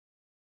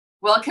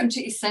Welcome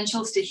to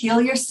Essentials to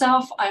Heal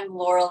Yourself. I'm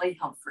Laura Lee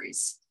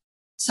Humphreys.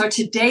 So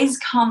today's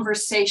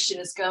conversation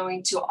is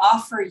going to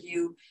offer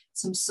you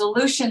some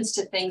solutions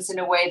to things in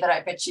a way that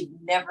I bet you've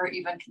never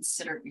even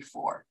considered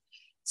before.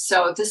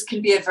 So this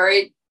can be a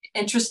very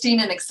interesting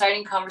and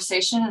exciting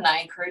conversation, and I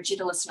encourage you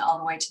to listen all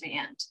the way to the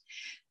end.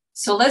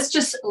 So let's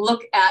just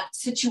look at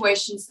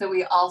situations that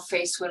we all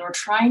face when we're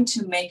trying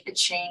to make a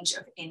change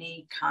of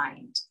any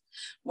kind,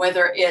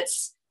 whether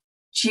it's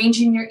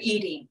changing your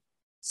eating,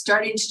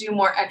 starting to do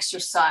more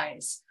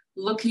exercise,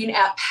 looking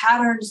at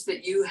patterns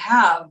that you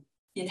have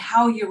in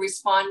how you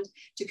respond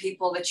to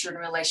people that you're in a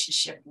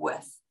relationship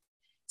with.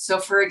 So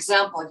for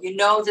example, you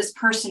know this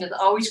person is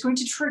always going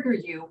to trigger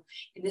you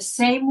in the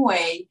same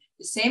way,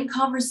 the same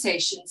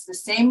conversations, the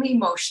same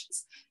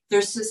emotions.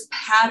 There's this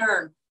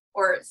pattern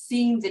or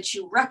theme that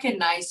you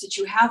recognize that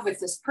you have with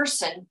this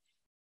person.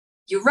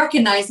 You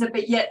recognize it,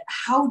 but yet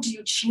how do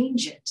you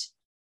change it?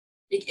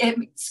 It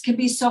can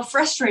be so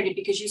frustrating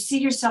because you see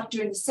yourself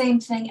doing the same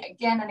thing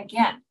again and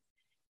again.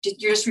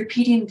 You're just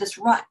repeating this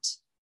rut.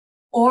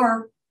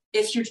 Or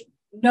if you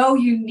know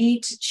you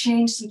need to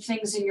change some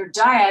things in your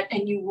diet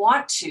and you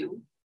want to,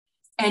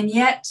 and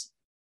yet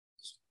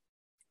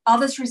all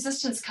this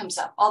resistance comes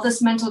up, all this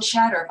mental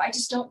chatter. If I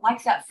just don't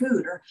like that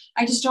food, or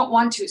I just don't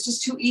want to, it's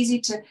just too easy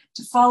to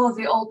follow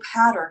the old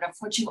pattern of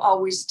what you've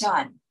always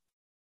done.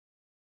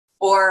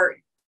 Or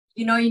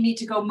you know you need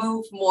to go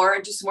move more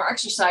and do some more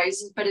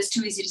exercise, but it's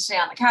too easy to stay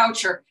on the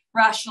couch or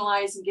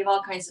rationalize and give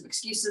all kinds of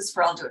excuses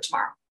for I'll do it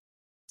tomorrow.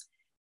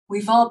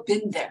 We've all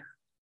been there.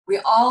 We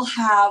all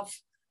have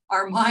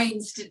our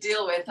minds to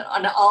deal with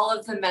on all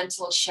of the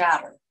mental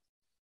chatter.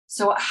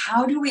 So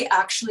how do we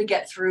actually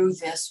get through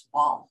this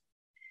wall?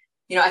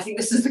 You know, I think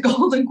this is the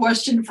golden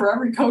question for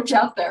every coach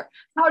out there.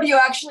 How do you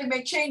actually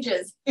make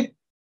changes?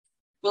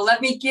 Well,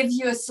 let me give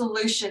you a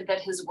solution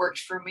that has worked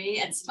for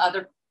me and some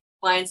other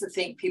clients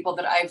and people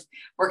that I've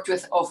worked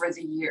with over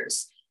the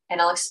years.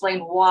 And I'll explain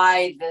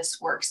why this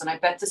works. And I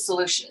bet the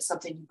solution is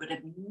something you would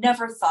have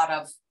never thought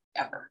of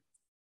ever.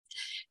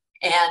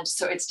 And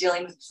so it's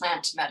dealing with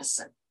plant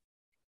medicine,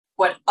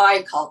 what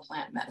I call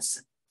plant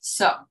medicine.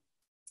 So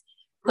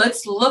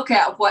let's look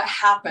at what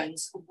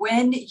happens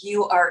when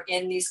you are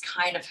in these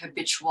kind of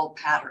habitual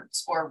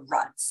patterns or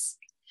ruts.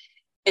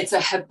 It's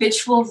a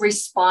habitual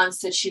response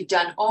that you've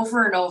done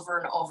over and over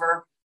and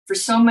over for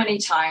so many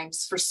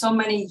times, for so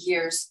many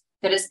years,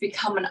 that it's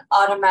become an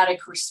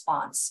automatic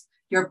response.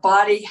 Your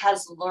body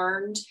has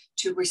learned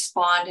to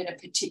respond in a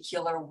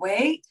particular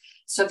way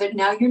so that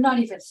now you're not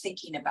even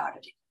thinking about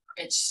it.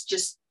 It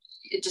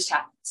just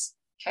happens,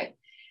 okay?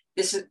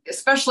 This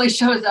especially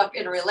shows up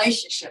in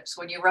relationships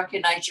when you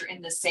recognize you're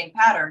in the same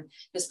pattern.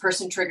 This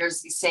person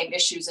triggers these same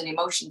issues and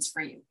emotions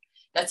for you.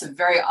 That's a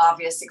very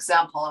obvious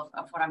example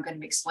of what I'm going to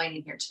be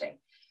explaining here today.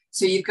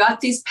 So you've got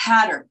these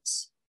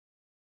patterns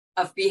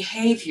of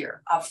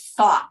behavior, of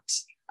thought,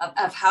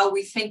 of how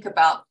we think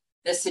about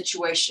the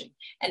situation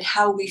and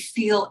how we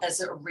feel as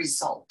a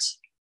result,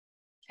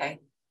 okay?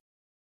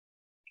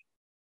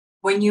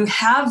 When you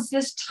have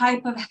this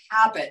type of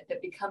habit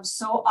that becomes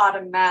so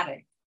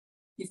automatic,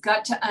 you've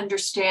got to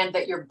understand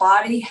that your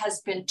body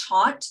has been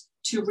taught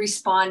to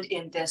respond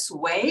in this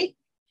way.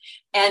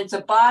 And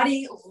the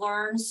body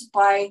learns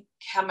by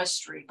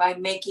chemistry, by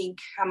making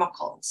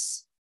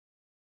chemicals.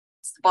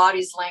 It's the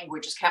body's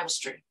language is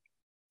chemistry.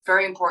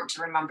 Very important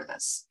to remember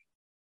this.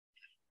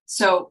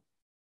 So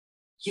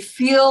you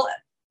feel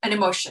an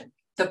emotion.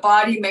 The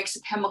body makes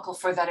a chemical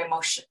for that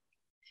emotion.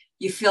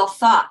 You feel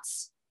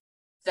thoughts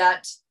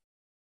that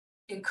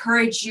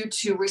encourage you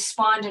to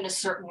respond in a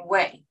certain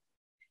way.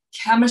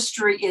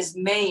 Chemistry is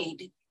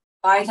made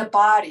by the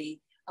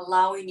body,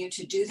 allowing you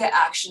to do the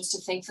actions,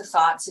 to think the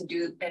thoughts and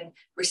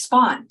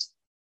respond.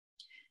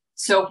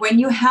 So when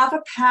you have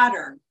a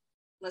pattern,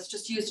 let's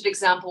just use an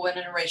example when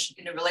in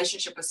a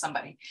relationship with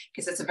somebody,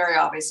 because it's a very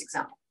obvious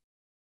example.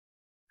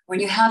 When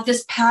you have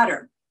this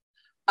pattern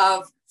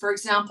of, for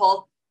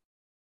example,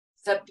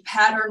 the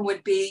pattern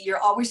would be you're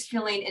always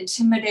feeling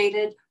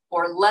intimidated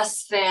or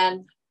less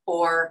than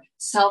or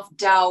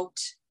self-doubt,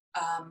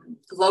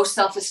 low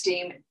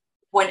self-esteem,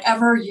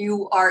 whenever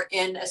you are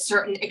in a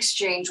certain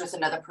exchange with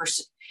another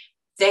person.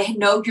 They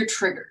know your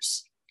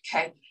triggers,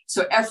 okay?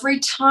 So every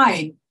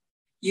time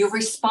you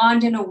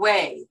respond in a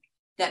way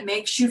that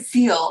makes you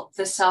feel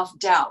the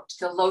self-doubt,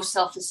 the low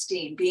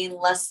self-esteem, being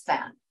less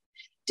than,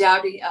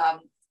 doubting,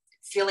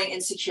 feeling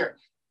insecure,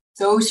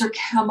 those are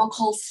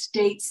chemical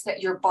states that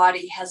your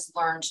body has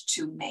learned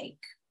to make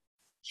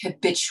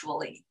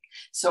habitually.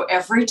 So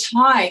every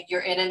time you're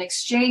in an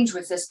exchange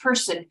with this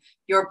person,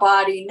 your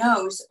body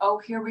knows, oh,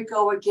 here we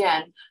go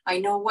again. I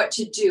know what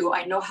to do.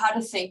 I know how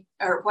to think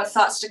or what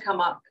thoughts to come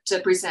up to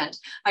present.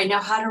 I know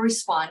how to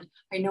respond.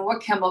 I know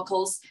what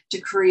chemicals to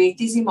create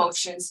these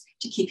emotions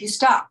to keep you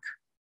stuck.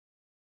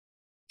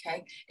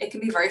 Okay. It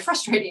can be very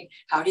frustrating.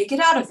 How do you get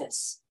out of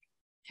this?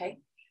 Okay.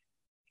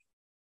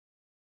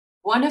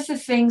 One of the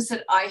things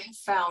that I have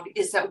found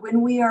is that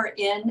when we are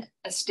in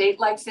a state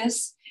like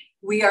this,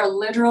 we are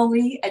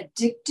literally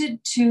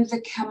addicted to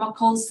the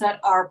chemicals that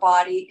our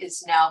body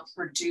is now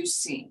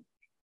producing.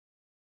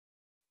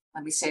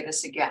 Let me say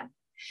this again.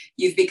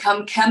 You've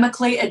become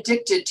chemically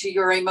addicted to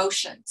your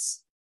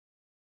emotions.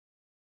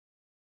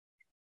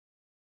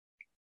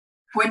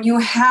 When you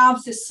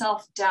have the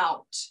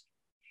self-doubt,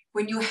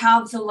 when you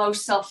have the low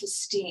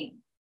self-esteem,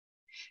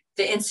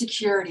 the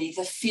insecurity,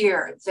 the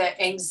fear,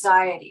 the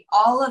anxiety,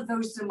 all of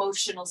those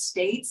emotional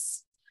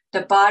states,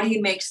 the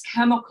body makes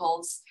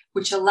chemicals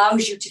which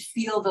allows you to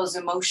feel those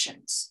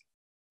emotions.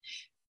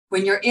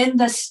 When you're in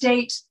the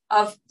state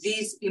of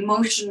these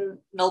emotional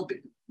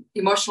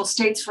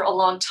states for a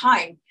long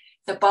time,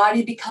 the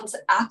body becomes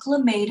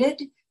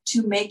acclimated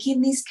to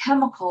making these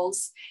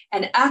chemicals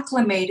and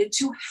acclimated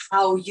to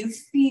how you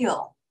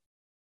feel.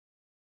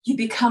 You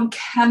become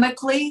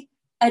chemically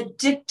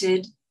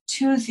addicted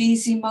to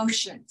these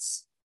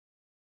emotions.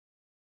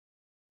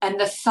 And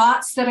the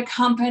thoughts that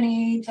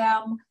accompany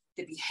them,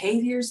 the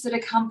behaviors that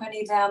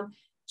accompany them,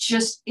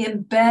 just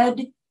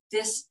embed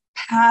this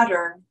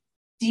pattern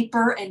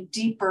deeper and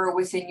deeper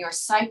within your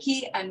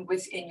psyche and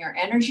within your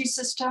energy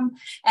system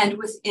and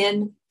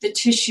within the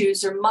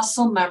tissues or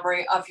muscle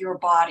memory of your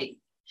body,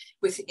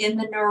 within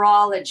the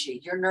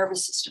neurology, your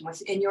nervous system,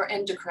 within your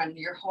endocrine,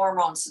 your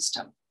hormone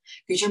system,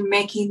 because you're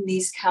making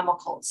these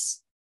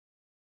chemicals.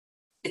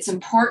 It's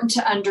important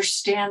to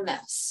understand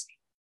this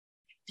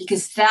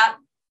because that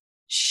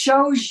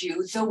shows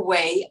you the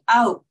way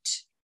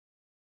out.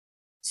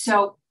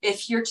 So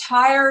if you're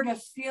tired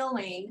of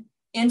feeling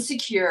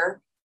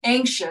insecure,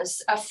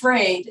 anxious,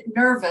 afraid,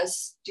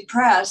 nervous,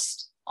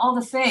 depressed, all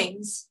the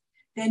things,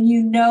 then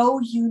you know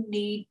you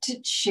need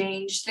to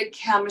change the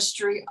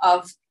chemistry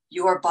of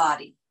your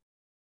body.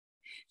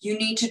 You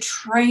need to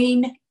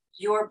train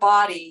your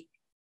body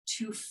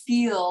to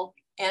feel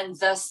and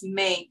thus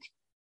make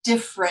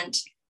different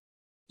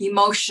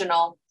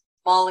emotional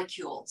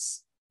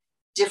molecules,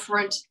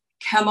 different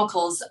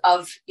chemicals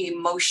of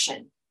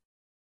emotion.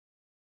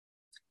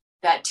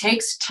 That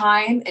takes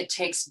time, it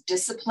takes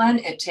discipline,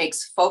 it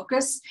takes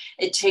focus,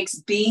 it takes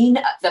being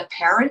the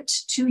parent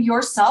to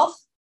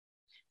yourself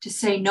to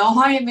say,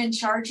 no, I am in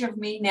charge of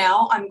me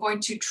now. I'm going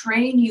to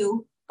train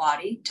you,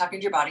 body, talking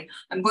to your body,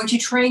 I'm going to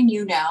train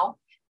you now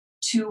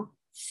to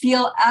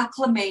feel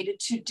acclimated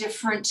to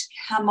different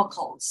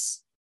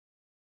chemicals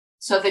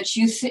so that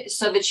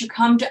you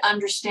come to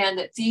understand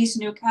that these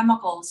new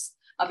chemicals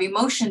of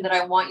emotion that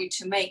I want you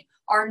to make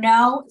are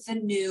now the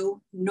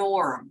new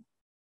norm.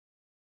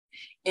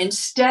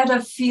 Instead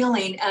of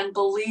feeling and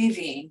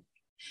believing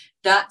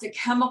that the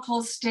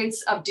chemical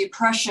states of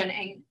depression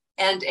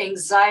and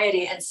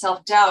anxiety and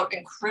self-doubt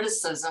and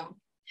criticism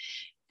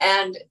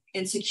and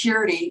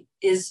insecurity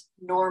is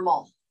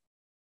normal.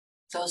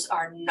 Those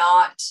are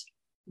not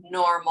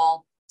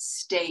normal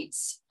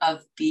states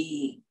of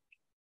being.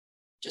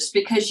 Just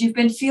because you've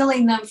been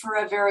feeling them for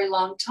a very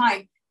long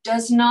time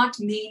does not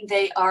mean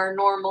they are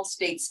normal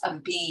states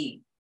of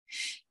being.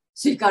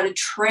 So you've got to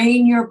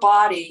train your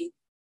body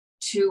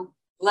to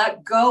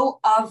let go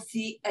of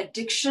the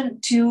addiction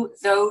to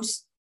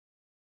those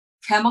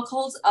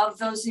chemicals of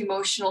those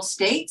emotional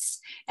states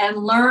and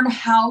learn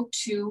how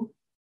to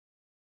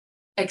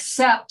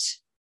accept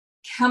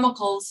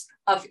chemicals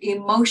of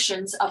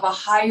emotions of a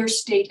higher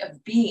state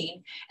of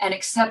being and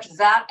accept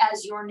that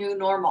as your new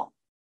normal,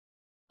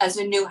 as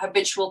a new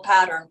habitual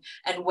pattern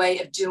and way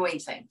of doing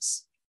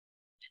things.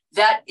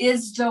 That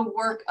is the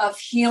work of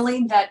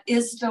healing. That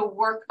is the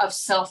work of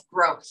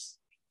self-growth.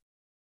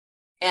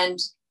 And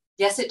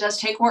yes, it does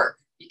take work.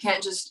 You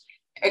can't just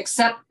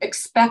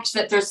expect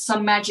that there's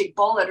some magic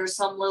bullet or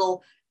some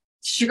little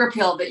sugar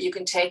pill that you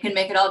can take and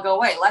make it all go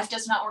away. Life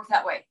does not work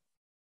that way.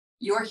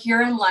 You're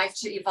here in life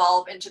to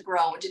evolve and to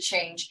grow and to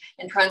change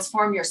and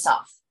transform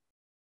yourself.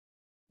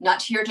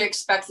 Not here to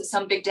expect that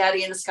some big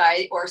daddy in the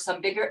sky or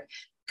some bigger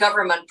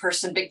government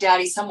person, big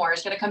daddy somewhere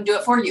is going to come do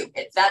it for you.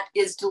 That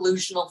is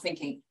delusional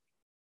thinking.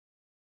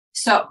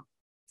 So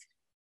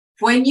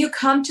when you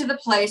come to the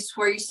place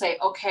where you say,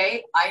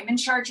 okay, I'm in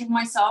charge of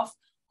myself,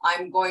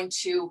 I'm going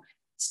to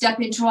step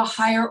into a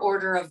higher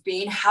order of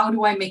being. How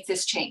do I make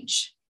this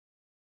change?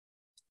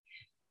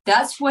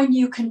 That's when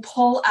you can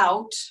pull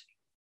out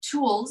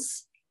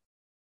tools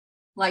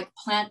like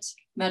plant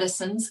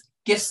medicines,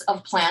 gifts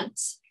of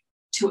plants,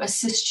 to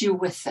assist you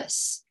with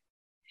this.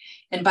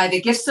 And by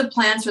the gifts of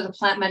plants or the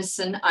plant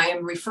medicine I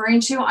am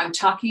referring to, I'm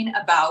talking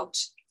about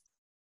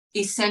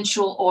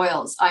essential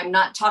oils. I'm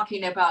not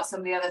talking about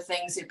some of the other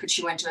things that put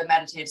you into a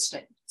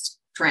meditative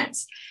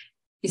trance.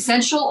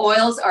 Essential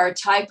oils are a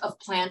type of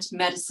plant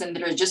medicine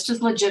that are just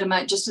as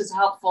legitimate, just as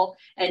helpful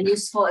and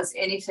useful as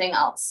anything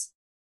else.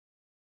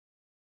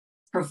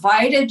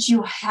 Provided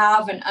you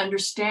have an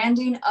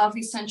understanding of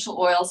essential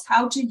oils,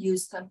 how to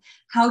use them,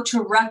 how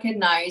to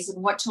recognize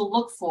and what to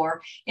look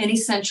for in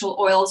essential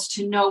oils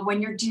to know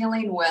when you're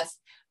dealing with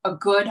a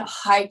good,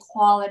 high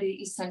quality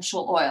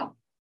essential oil.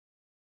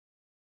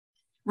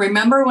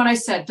 Remember when I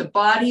said the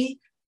body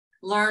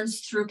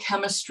learns through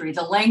chemistry.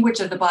 The language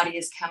of the body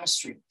is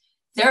chemistry.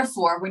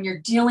 Therefore, when you're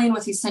dealing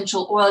with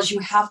essential oils, you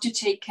have to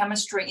take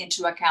chemistry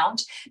into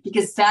account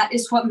because that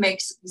is what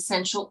makes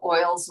essential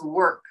oils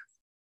work.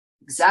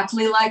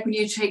 Exactly like when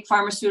you take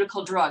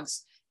pharmaceutical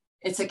drugs.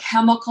 It's a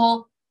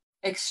chemical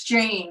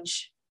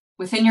exchange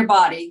within your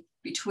body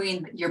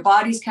between your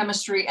body's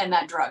chemistry and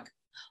that drug.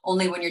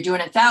 Only when you're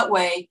doing it that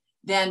way,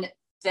 then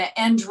the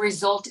end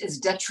result is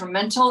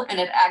detrimental and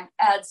it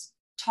adds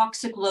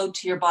toxic load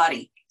to your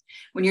body.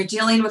 When you're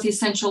dealing with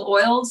essential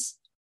oils,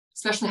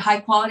 especially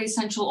high quality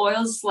essential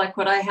oils like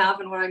what I have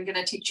and what I'm going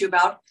to teach you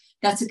about,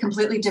 that's a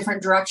completely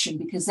different direction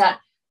because that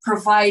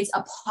provides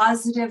a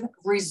positive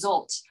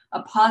result,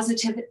 a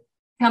positive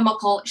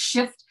chemical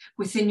shift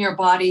within your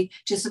body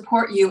to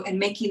support you in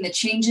making the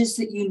changes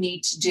that you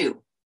need to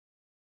do.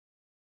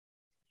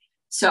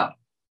 So,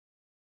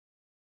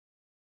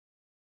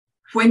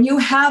 when you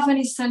have an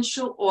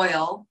essential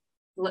oil,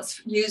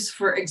 let's use,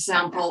 for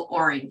example,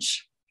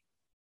 orange.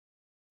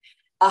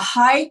 A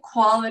high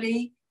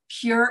quality,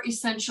 pure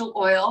essential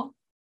oil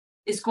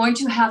is going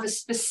to have a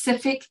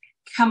specific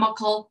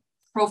chemical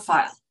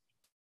profile,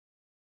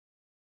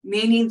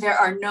 meaning there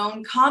are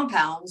known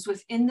compounds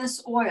within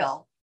this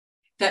oil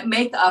that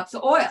make up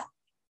the oil.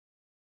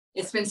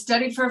 It's been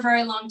studied for a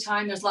very long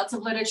time. There's lots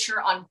of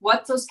literature on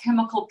what those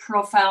chemical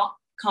profile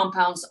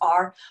compounds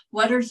are,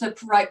 what are the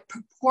right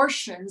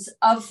proportions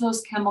of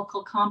those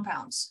chemical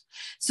compounds,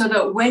 so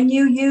that when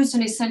you use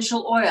an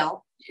essential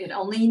oil, it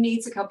only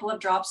needs a couple of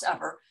drops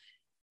ever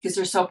because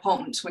they're so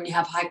potent when you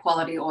have high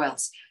quality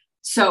oils.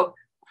 So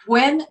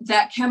when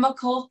that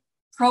chemical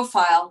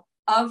profile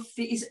of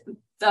the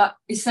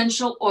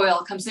essential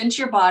oil comes into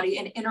your body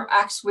and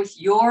interacts with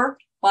your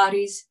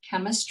body's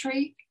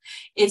chemistry,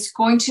 it's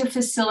going to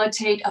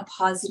facilitate a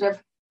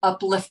positive,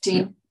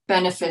 uplifting,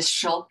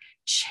 beneficial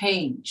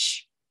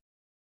change.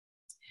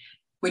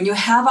 When you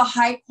have a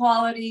high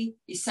quality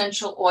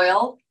essential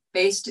oil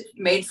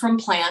made from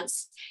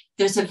plants,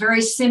 there's a very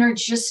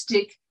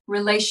synergistic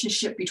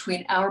relationship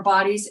between our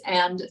bodies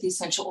and the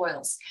essential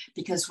oils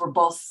because we're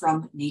both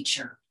from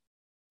nature.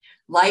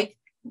 Like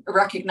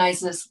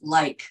recognizes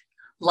like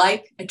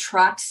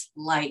attracts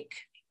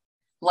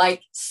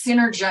like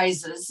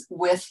synergizes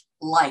with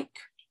like.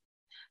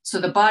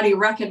 So the body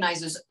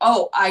recognizes,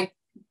 oh, I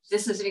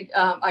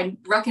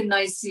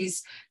recognize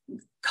these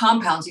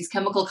compounds, these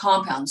chemical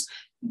compounds.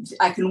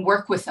 I can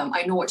work with them.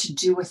 I know what to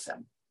do with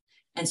them.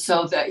 And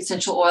so the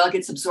essential oil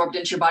gets absorbed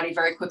into your body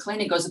very quickly,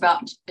 and it goes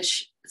about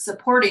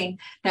supporting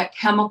that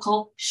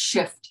chemical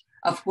shift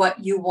of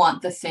what you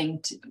want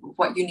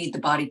what you need the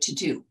body to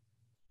do.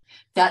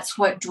 That's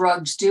what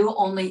drugs do,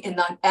 only in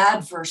the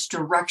adverse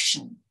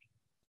direction.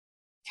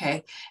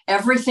 Okay.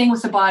 Everything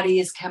with the body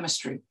is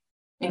chemistry,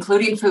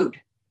 including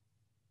food.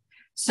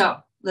 So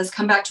let's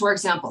come back to our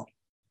example.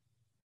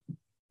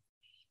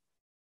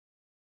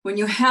 When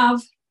you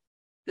have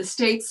the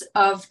states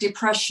of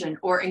depression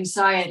or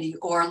anxiety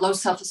or low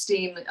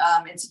self-esteem,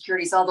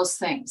 insecurities, all those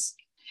things.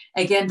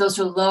 Again, those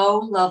are low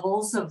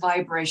levels of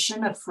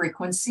vibration, of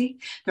frequency.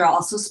 There are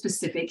also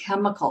specific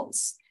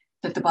chemicals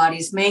that the body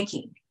is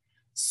making.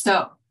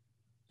 So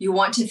you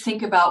want to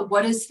think about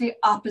what is the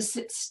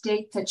opposite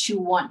state that you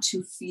want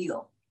to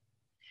feel.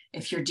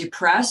 If you're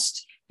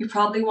depressed, you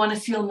probably want to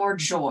feel more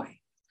joy.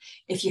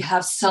 If you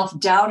have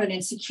self-doubt and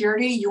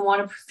insecurity, you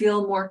want to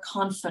feel more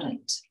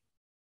confident.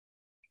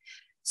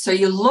 So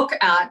you look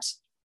at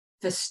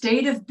the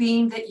state of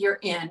being that you're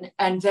in,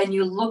 and then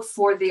you look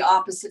for the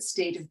opposite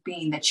state of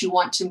being that you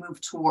want to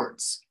move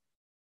towards.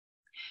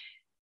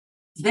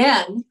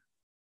 Then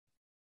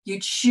you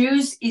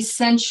choose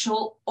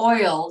essential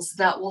oils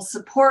that will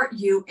support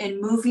you in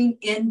moving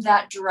in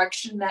that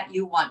direction that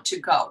you want to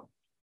go.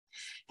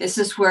 This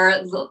is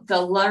where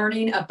the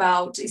learning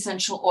about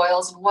essential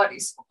oils and what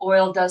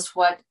oil does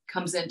what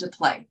comes into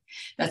play.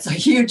 That's a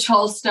huge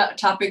whole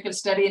topic of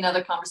study,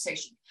 another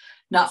conversation.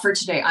 Not for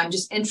today. I'm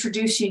just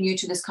introducing you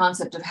to this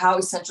concept of how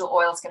essential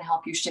oils can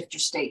help you shift your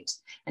state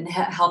and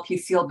help you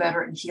feel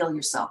better and heal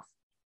yourself.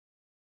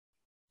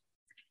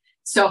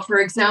 So, for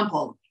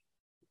example,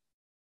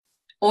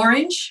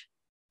 orange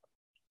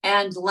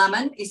and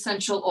lemon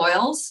essential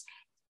oils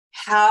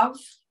have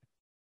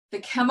the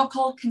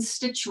chemical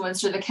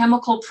constituents or the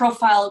chemical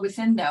profile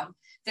within them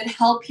that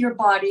help your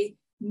body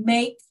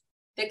make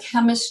the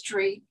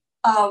chemistry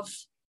of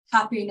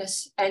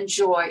happiness and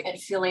joy and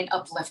feeling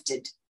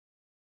uplifted.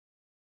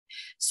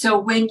 So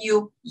when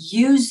you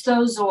use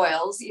those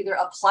oils, either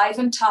apply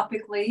them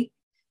topically,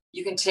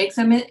 you can take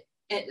them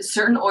in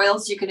certain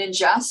oils you can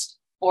ingest,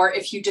 or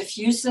if you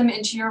diffuse them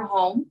into your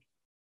home,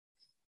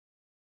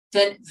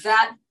 then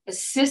that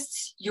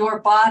assists your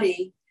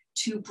body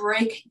to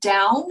break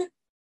down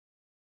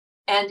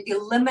and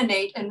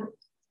eliminate and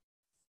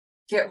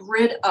get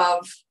rid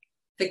of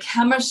the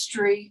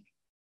chemistry,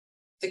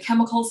 the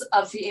chemicals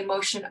of the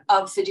emotion,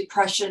 of the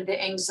depression,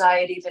 the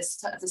anxiety, the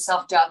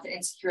self-doubt, the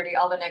insecurity,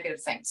 all the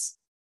negative things.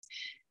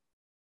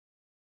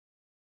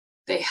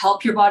 They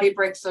help your body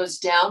break those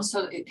down.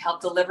 So it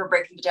helps the liver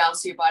break them down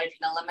so your body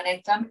can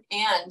eliminate them.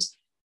 And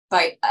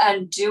by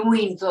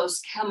undoing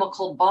those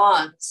chemical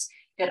bonds,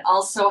 it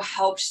also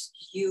helps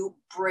you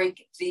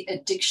break the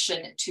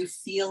addiction to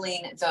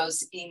feeling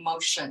those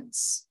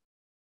emotions.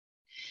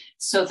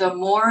 So the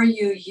more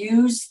you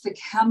use the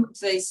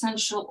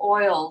essential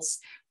oils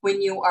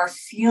when you are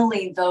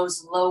feeling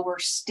those lower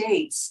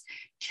states,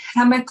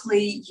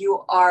 chemically,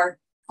 you are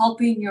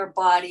helping your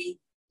body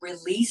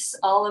release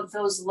all of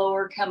those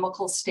lower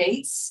chemical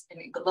states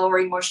and lower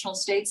emotional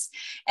states,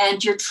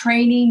 and you're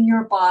training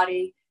your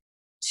body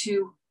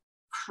to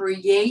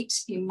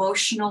create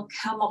emotional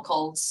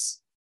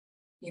chemicals,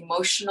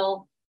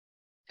 emotional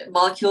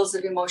molecules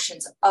of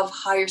emotions of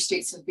higher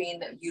states of being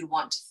that you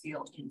want to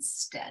feel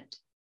instead.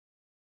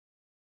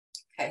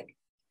 Okay.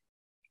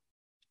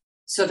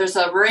 So there's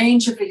a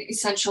range of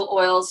essential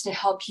oils to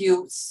help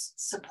you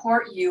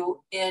support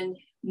you in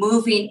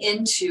moving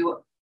into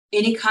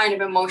any kind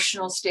of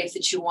emotional state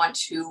that you want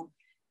to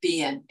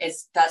be in.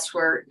 That's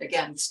where,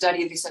 again, the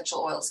study of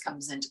essential oils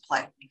comes into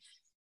play.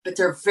 But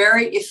they're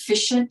very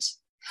efficient,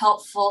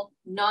 helpful,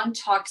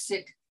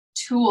 non-toxic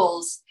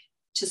tools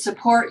to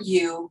support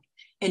you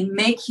in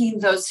making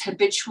those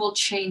habitual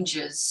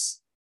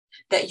changes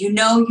that you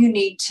know you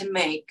need to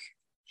make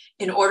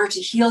in order to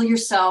heal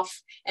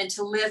yourself and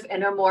to live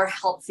in a more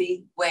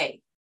healthy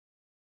way.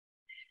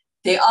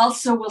 They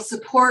also will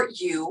support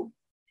you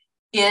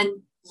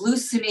in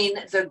loosening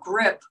the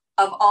grip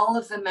of all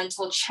of the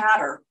mental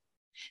chatter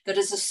that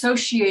is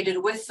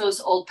associated with those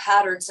old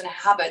patterns and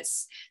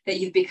habits that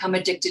you've become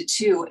addicted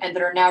to and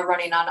that are now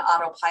running on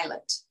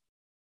autopilot.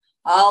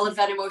 All of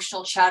that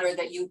emotional chatter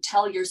that you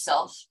tell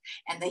yourself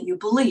and that you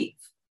believe.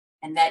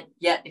 And that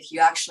yet, if you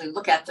actually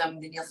look at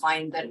them, then you'll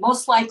find that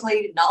most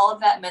likely all of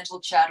that mental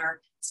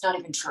chatter, it's not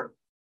even true.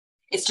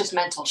 It's just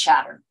mental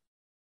chatter.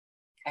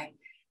 Okay.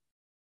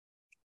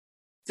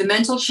 The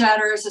mental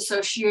chatter is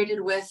associated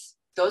with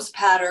those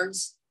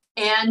patterns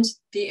and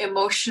the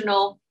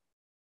emotional,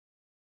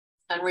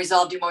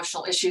 unresolved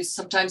emotional issues,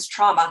 sometimes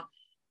trauma,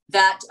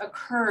 that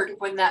occurred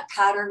when that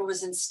pattern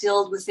was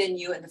instilled within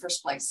you in the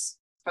first place,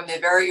 from the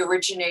very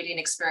originating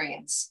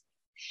experience.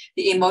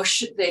 The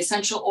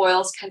essential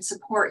oils can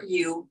support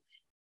you,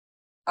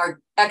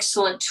 are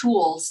excellent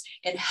tools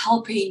in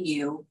helping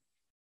you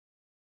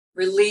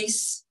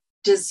release,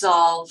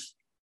 dissolve,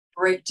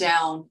 break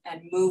down,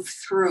 and move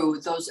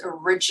through those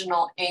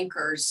original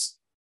anchors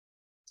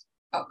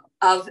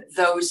of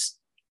those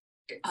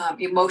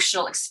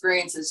emotional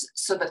experiences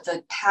so that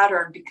the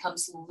pattern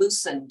becomes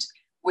loosened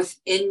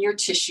within your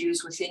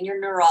tissues, within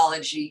your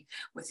neurology,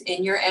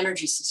 within your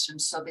energy system,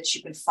 so that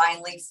you can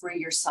finally free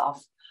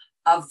yourself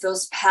of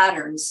those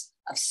patterns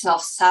of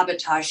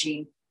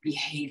self-sabotaging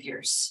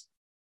behaviors.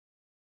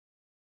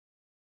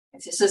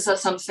 If this is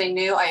something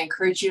new, I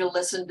encourage you to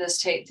listen to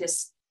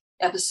this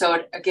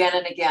episode again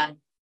and again,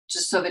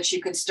 just so that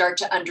you can start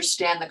to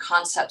understand the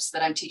concepts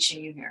that I'm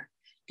teaching you here,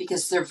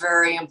 because they're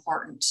very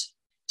important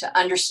to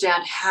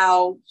understand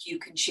how you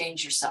can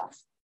change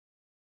yourself.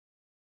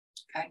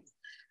 Okay.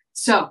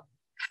 So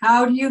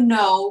how do you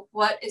know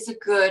what is a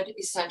good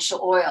essential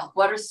oil?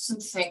 What are some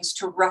things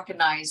to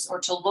recognize or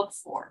to look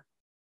for?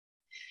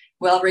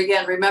 Well,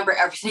 again, remember,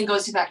 everything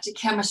goes back to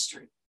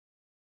chemistry.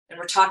 And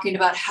we're talking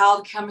about how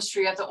the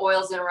chemistry of the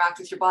oils interact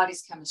with your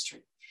body's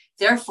chemistry.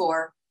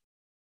 Therefore,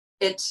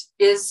 it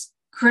is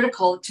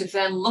critical to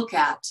then look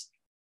at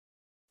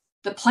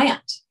the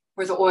plant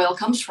where the oil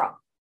comes from.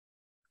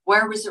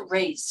 Where was it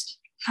raised?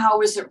 How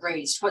was it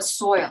raised? What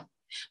soil?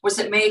 Was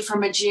it made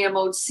from a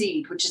GMO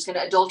seed, which is going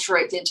to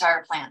adulterate the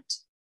entire plant?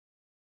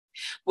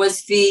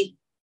 Was the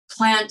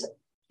plant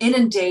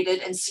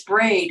inundated and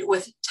sprayed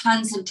with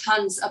tons and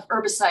tons of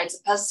herbicides,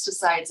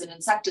 pesticides, and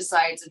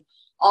insecticides, and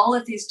all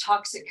of these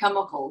toxic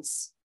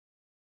chemicals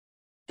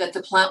that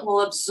the plant will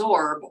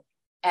absorb,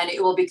 and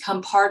it will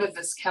become part of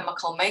its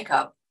chemical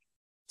makeup?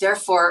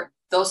 Therefore,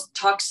 those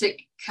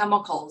toxic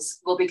chemicals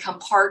will become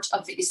part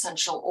of the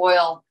essential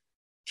oil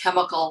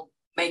chemical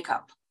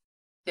makeup.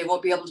 They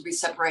won't be able to be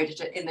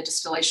separated in the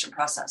distillation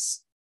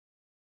process.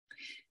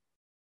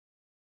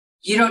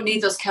 You don't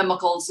need those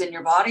chemicals in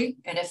your body.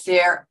 And if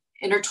they're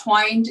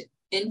intertwined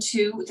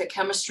into the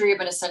chemistry of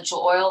an essential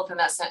oil, then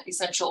that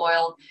essential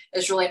oil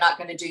is really not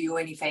going to do you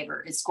any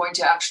favor. It's going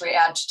to actually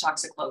add to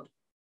toxic load.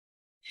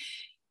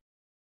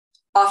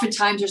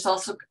 Oftentimes, there's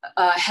also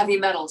heavy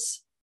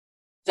metals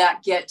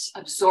that get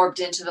absorbed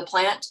into the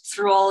plant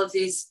through all of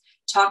these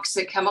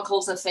toxic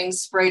chemicals and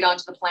things sprayed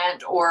onto the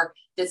plant or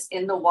that's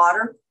in the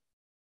water.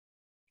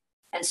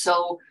 And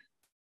so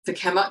the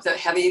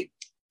heavy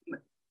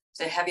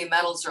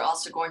metals are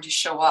also going to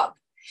show up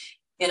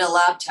in a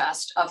lab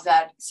test of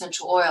that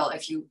essential oil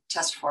if you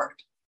test for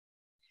it.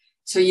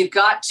 So you've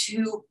got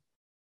to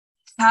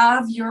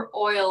have your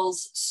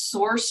oils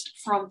sourced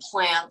from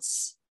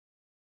plants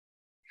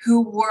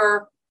who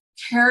were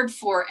cared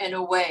for in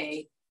a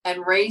way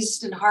and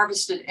raised and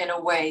harvested in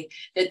a way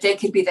that they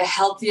could be the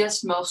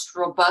healthiest, most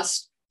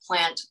robust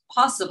plant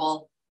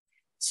possible,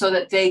 so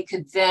that they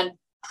could then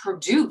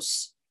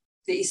produce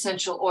the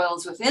essential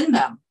oils within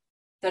them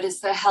that is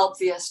the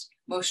healthiest,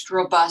 most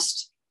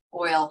robust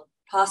oil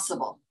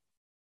possible.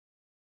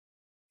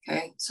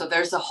 Okay, so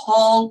there's a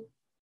whole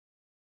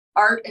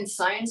art and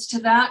science to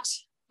that.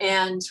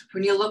 And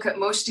when you look at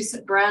most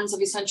brands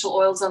of essential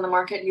oils on the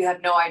market, you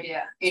have no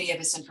idea any of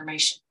this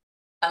information,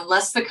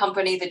 unless the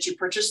company that you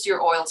purchased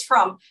your oils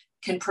from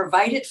can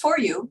provide it for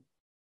you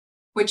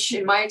which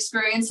in my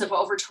experience of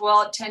over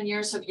 10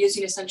 years of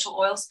using essential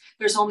oils,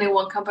 there's only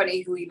one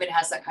company who even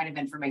has that kind of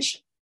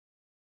information,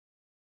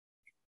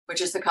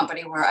 which is the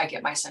company where I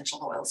get my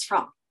essential oils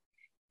from.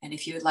 And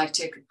if you would like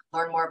to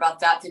learn more about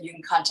that, then you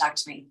can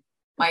contact me.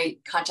 My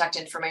contact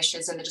information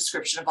is in the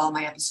description of all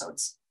my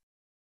episodes.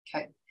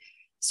 Okay,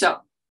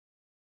 so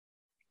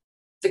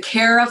the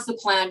care of the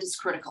plant is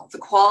critical. The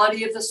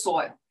quality of the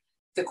soil,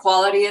 the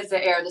quality of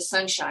the air, the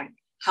sunshine,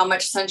 how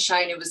much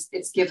sunshine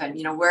it's given,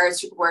 where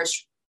it's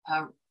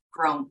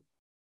grown.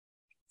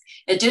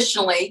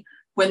 Additionally,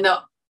 when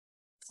the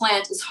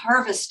plant is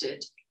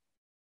harvested,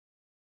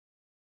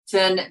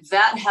 then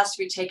that has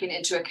to be taken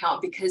into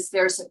account, because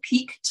there's a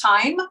peak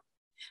time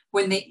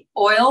when the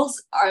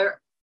oils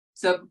are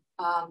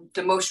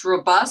the most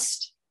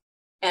robust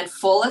and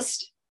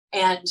fullest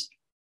and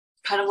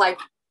kind of like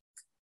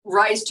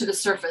rise to the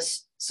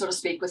surface, so to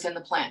speak, within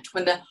the plant.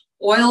 When the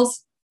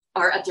oils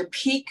are at their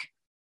peak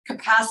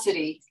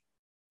capacity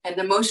and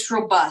the most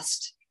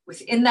robust,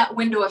 within that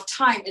window of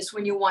time is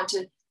when you want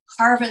to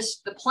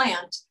harvest the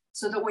plant,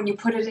 so that when you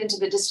put it into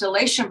the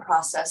distillation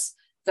process,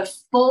 the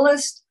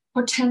fullest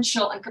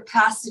potential and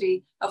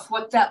capacity of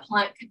what that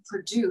plant can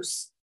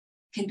produce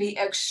can be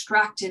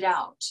extracted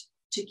out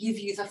to give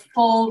you the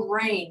full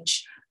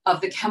range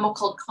of the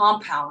chemical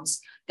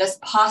compounds that's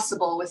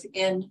possible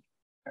within,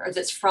 or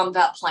that's from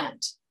that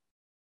plant,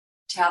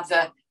 to have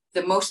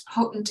the most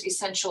potent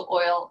essential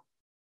oil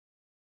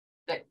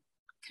that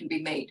can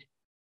be made.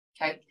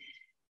 Okay.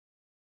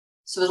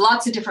 So there's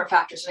lots of different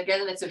factors. And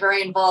again, it's a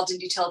very involved and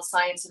detailed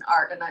science and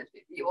art, and that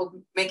it will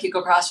make you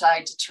go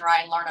cross-eyed to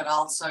try and learn it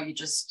all. So you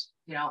just,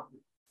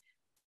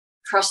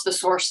 trust the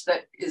source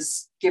that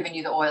is giving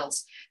you the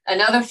oils.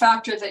 Another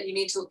factor that you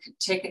need to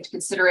take into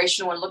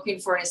consideration when looking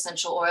for an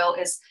essential oil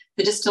is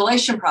the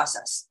distillation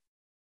process.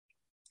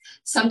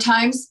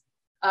 Sometimes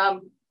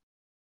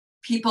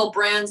people,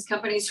 brands,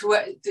 companies,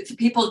 the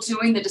people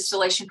doing the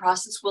distillation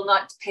process will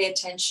not pay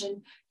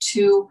attention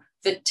to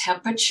the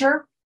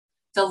temperature,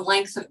 the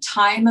length of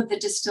time of the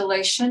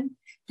distillation.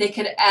 They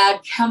could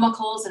add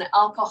chemicals and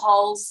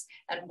alcohols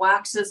and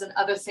waxes and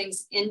other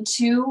things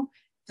into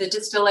the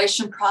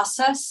distillation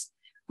process,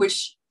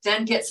 which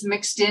then gets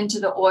mixed into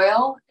the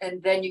oil,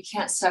 and then you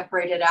can't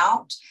separate it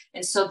out.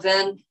 And so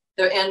then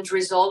the end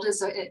result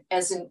is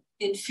as an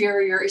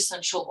inferior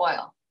essential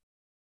oil.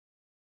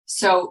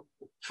 So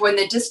when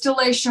the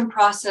distillation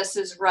process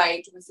is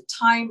right, with the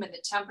time and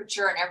the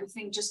temperature and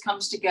everything just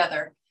comes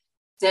together,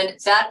 then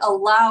that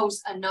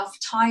allows enough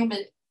time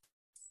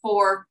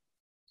for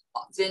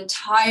the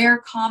entire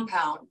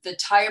compound, the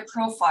entire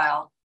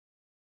profile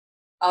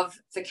of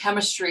the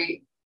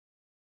chemistry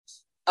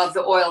of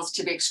the oils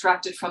to be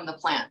extracted from the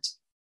plant.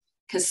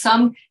 Because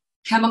some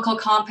chemical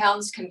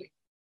compounds can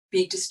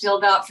be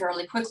distilled out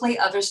fairly quickly,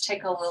 others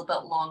take a little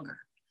bit longer.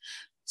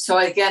 So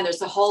again,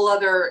 there's a whole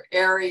other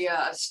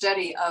area of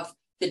study of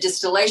the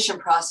distillation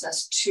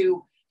process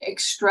to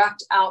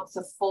extract out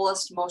the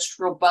fullest, most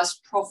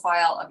robust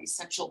profile of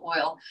essential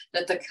oil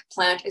that the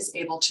plant is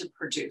able to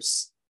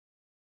produce.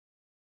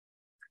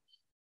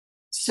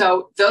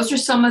 So those are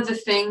some of the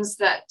things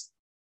that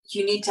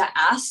you need to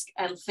ask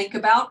and think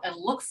about and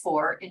look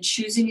for in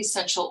choosing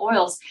essential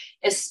oils,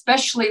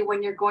 especially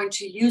when you're going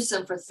to use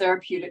them for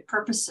therapeutic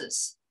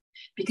purposes.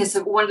 Because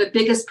one of the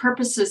biggest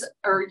purposes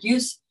or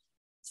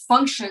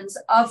functions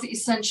of the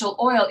essential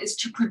oil is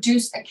to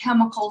produce a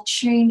chemical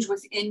change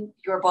within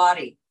your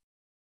body.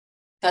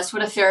 That's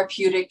what a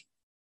therapeutic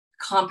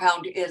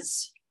compound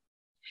is.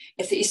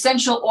 If the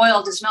essential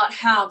oil does not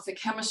have the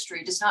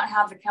chemistry, does not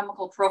have the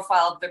chemical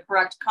profile of the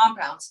correct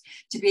compounds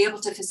to be able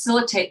to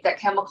facilitate that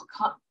chemical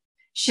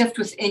shift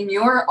within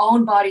your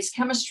own body's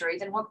chemistry,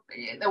 then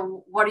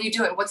what are you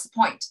doing? What's the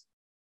point?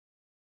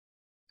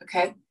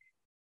 Okay.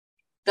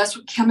 That's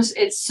what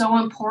it's so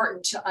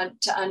important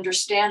to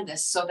understand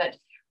this, so that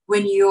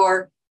when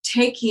you're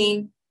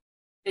taking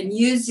and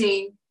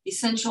using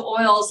essential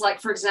oils,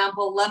 like for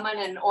example, lemon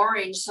and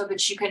orange, so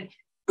that you can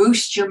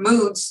boost your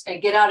moods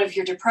and get out of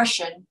your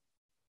depression,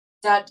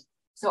 that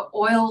the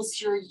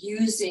oils you're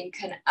using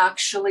can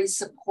actually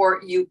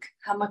support you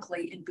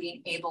chemically in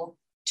being able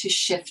to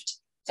shift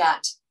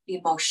that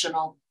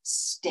emotional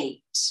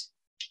state.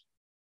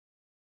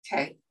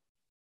 Okay.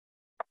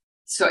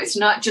 So it's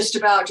not just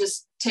about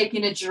just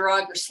taking a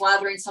drug or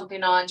slathering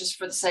something on just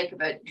for the sake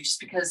of it, just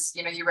because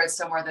you read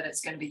somewhere that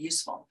it's going to be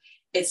useful.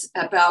 It's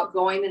about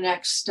going the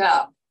next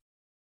step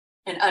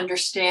and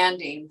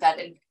understanding that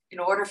in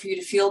order for you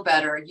to feel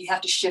better, you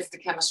have to shift the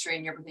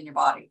chemistry within your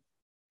body,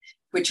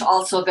 which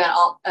also then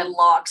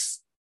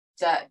unlocks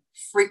the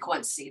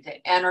frequency,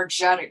 the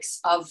energetics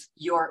of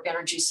your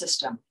energy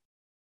system.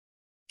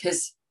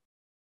 Because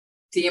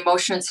the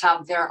emotions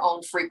have their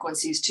own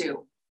frequencies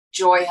too.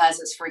 Joy has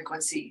its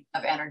frequency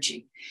of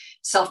energy.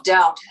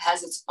 Self-doubt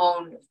has its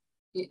own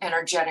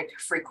energetic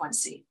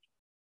frequency.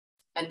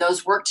 And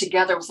those work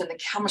together within the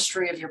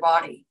chemistry of your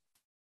body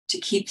to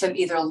keep them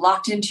either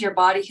locked into your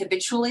body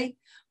habitually,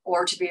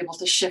 or to be able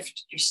to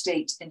shift your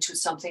state into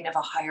something of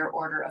a higher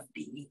order of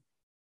being.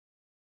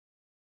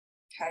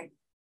 Okay.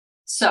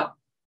 So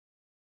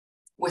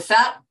With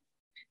that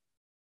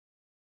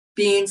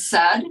being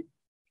said,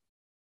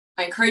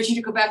 I encourage you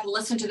to go back and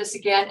listen to this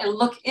again and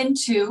look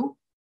into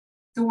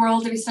the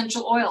world of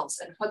essential oils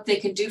and what they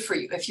can do for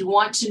you. If you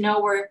want to know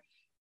where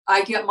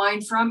I get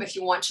mine from, if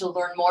you want to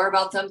learn more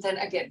about them, then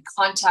again,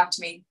 contact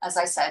me. As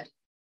I said,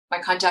 my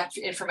contact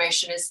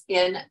information is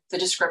in the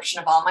description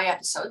of all my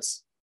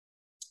episodes.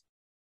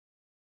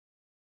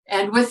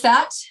 And with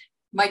that,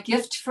 my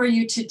gift for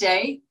you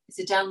today is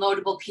a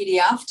downloadable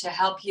PDF to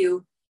help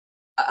you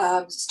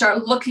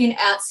start looking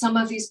at some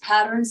of these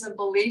patterns and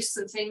beliefs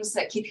and things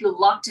that keep you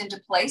locked into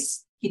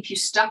place, keep you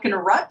stuck in a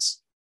rut.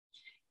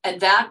 And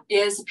that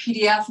is a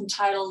PDF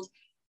entitled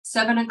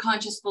 7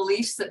 Unconscious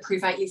Beliefs That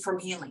Prevent You from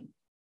Healing.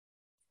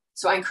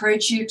 So I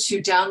encourage you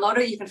to download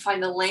it. You can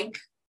find the link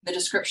in the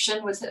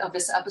description of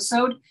this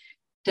episode.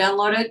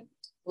 Download it,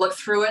 look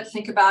through it,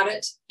 think about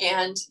it.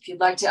 And if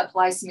you'd like to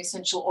apply some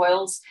essential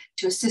oils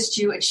to assist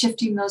you in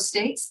shifting those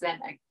states,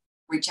 then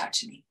reach out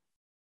to me.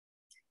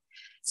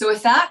 So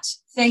with that,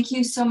 thank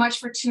you so much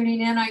for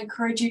tuning in. I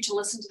encourage you to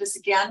listen to this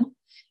again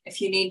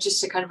if you need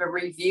just a kind of a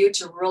review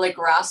to really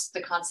grasp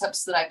the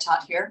concepts that I've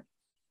taught here.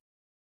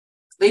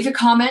 Leave a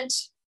comment,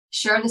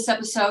 share this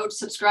episode,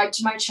 subscribe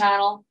to my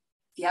channel.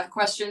 If you have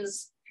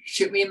questions,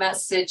 shoot me a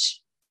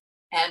message.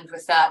 And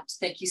with that,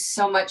 thank you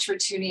so much for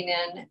tuning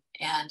in,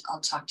 and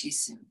I'll talk to you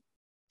soon.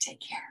 Take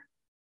care.